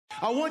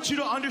I want you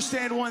to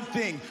understand one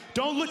thing.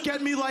 Don't look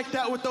at me like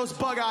that with those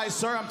bug eyes,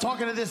 sir. I'm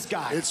talking to this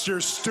guy. It's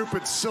your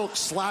stupid silk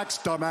slacks,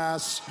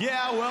 dumbass.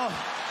 Yeah, well,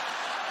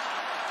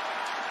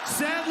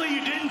 sadly,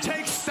 you didn't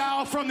take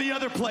style from the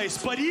other place,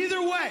 but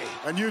either way.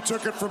 And you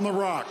took it from The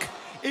Rock.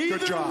 Either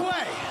Good job.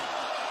 way.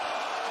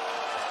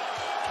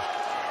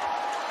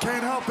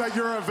 Can't help that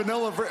you're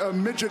a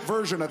midget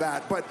version of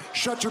that, but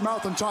shut your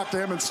mouth and talk to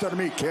him instead of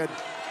me, kid.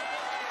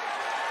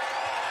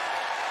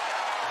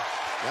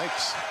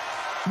 Yikes.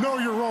 Know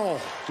your role.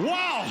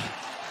 Wow,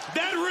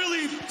 that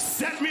really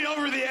set me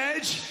over the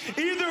edge.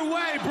 Either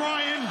way,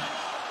 Bryan.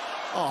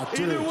 Oh,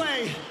 dude. Either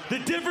way, the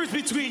difference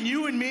between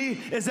you and me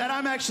is that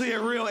I'm actually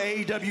a real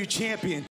AEW champion.